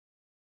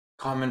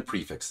Common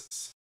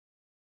prefixes.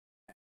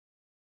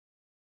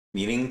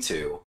 Meaning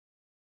to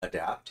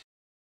adapt,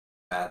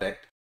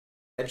 addict,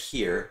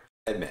 adhere,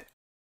 admit.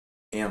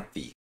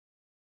 Amphi,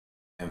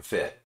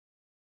 amphit,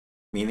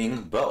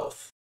 meaning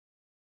both.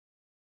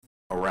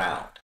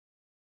 Around,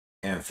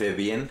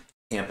 amphibian,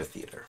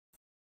 amphitheater.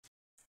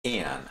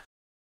 An,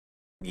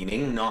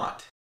 meaning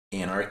not.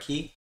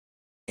 Anarchy,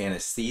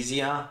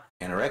 anesthesia,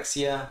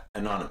 anorexia,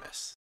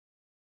 anonymous.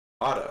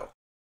 Auto,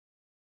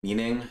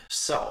 meaning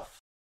self.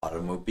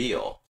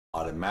 Automobile,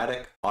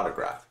 automatic,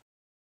 autograph.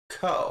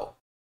 Co,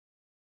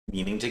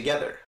 meaning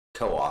together.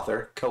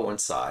 Co-author,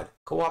 coincide,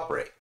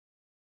 cooperate.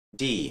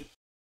 D,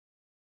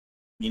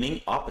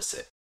 meaning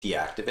opposite.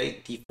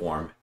 Deactivate,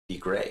 deform,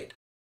 degrade.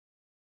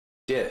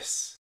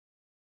 Dis,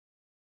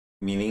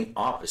 meaning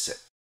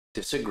opposite.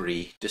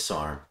 Disagree,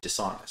 disarm,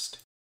 dishonest.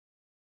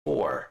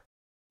 For,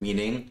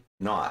 meaning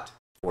not.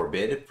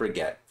 Forbid,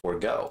 forget,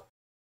 forego.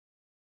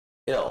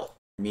 Ill,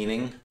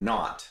 meaning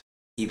not.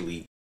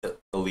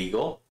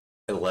 Illegal,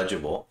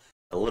 illegible,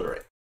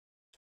 illiterate.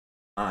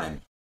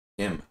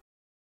 Im,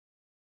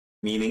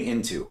 meaning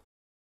into.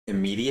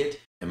 Immediate,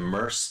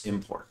 immerse,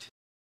 import.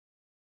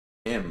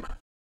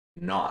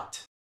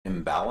 Not.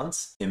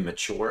 Imbalance,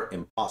 immature,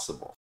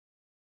 impossible.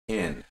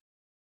 In,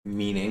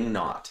 meaning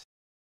not.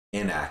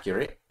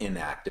 Inaccurate,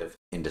 inactive,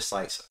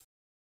 indecisive.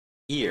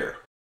 Ear,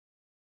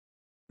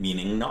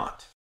 meaning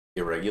not.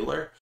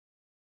 Irregular,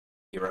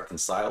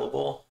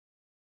 irreconcilable,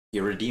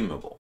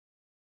 irredeemable.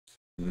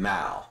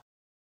 Mal,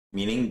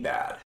 meaning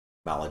bad.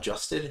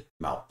 Maladjusted,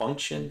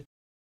 malfunction,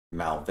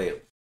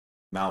 malevolent.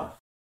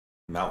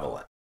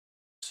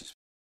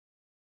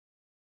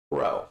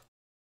 Pro,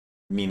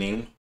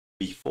 meaning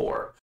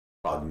before.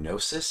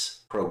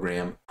 Prognosis,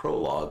 program,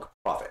 prologue,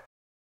 prophet.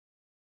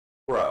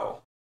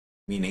 Pro,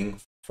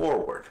 meaning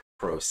forward.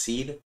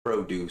 Proceed,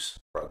 produce,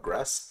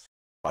 progress,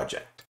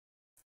 project.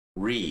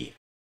 Re,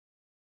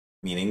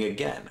 meaning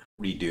again.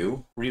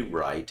 Redo,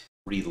 rewrite,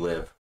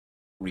 relive,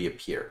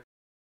 reappear.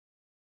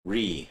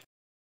 Re,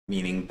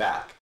 meaning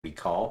back.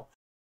 Recall,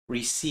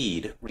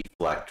 recede,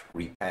 reflect,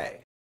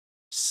 repay.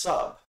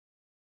 Sub,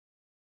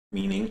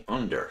 meaning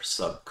under.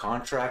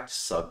 Subcontract,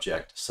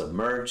 subject,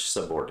 submerge,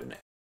 subordinate.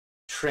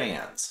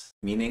 Trans,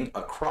 meaning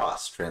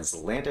across.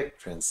 Transatlantic,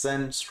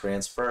 transcend,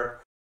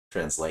 transfer,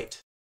 translate.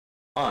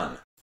 Un,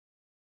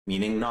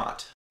 meaning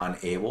not.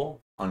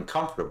 Unable,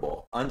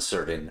 uncomfortable,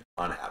 uncertain,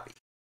 unhappy.